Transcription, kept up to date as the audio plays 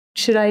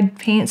Should I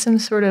paint some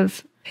sort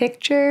of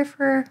picture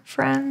for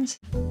friends?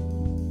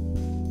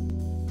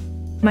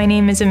 My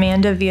name is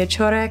Amanda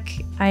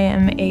Wieczorek. I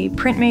am a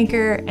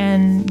printmaker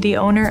and the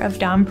owner of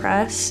Dom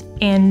Press,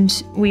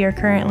 and we are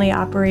currently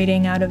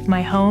operating out of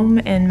my home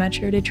in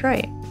Metro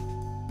Detroit.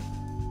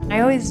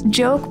 I always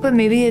joke, but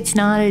maybe it's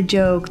not a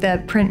joke,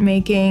 that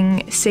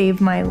printmaking saved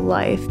my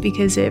life,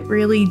 because it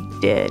really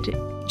did.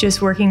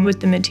 Just working with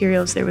the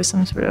materials, there was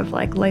some sort of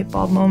like light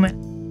bulb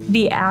moment.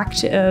 The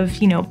act of,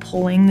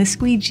 pulling the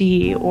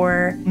squeegee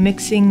or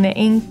mixing the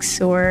inks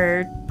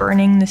or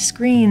burning the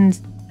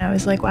screens, I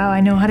was like, wow, I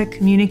know how to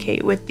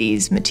communicate with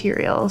these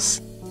materials.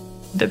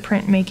 The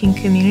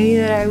printmaking community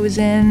that I was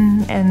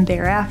in and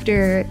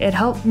thereafter, it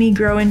helped me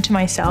grow into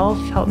myself,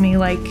 helped me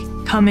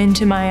come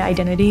into my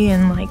identity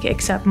and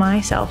accept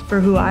myself for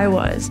who I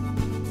was.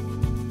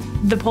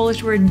 The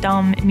Polish word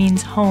dom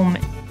means home.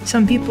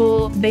 Some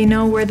people, they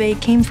know where they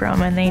came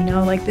from and they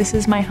know this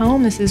is my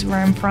home, this is where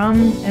I'm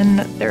from, and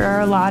there are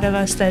a lot of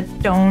us that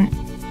don't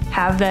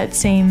have that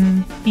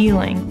same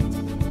feeling.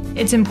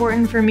 It's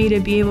important for me to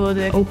be able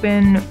to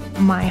open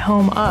my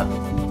home up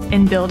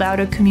and build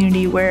out a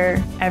community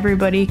where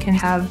everybody can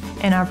have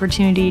an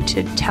opportunity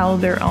to tell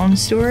their own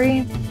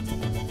story,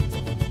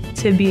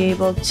 to be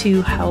able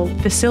to help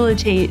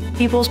facilitate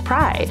people's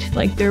pride,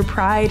 their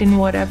pride in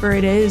whatever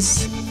it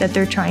is that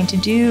they're trying to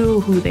do,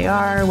 who they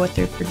are, what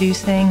they're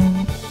producing.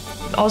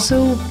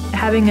 Also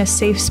having a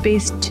safe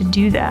space to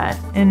do that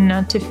and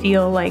not to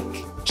feel like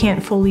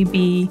can't fully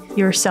be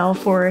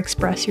yourself or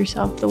express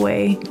yourself the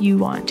way you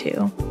want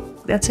to.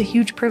 That's a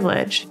huge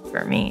privilege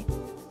for me.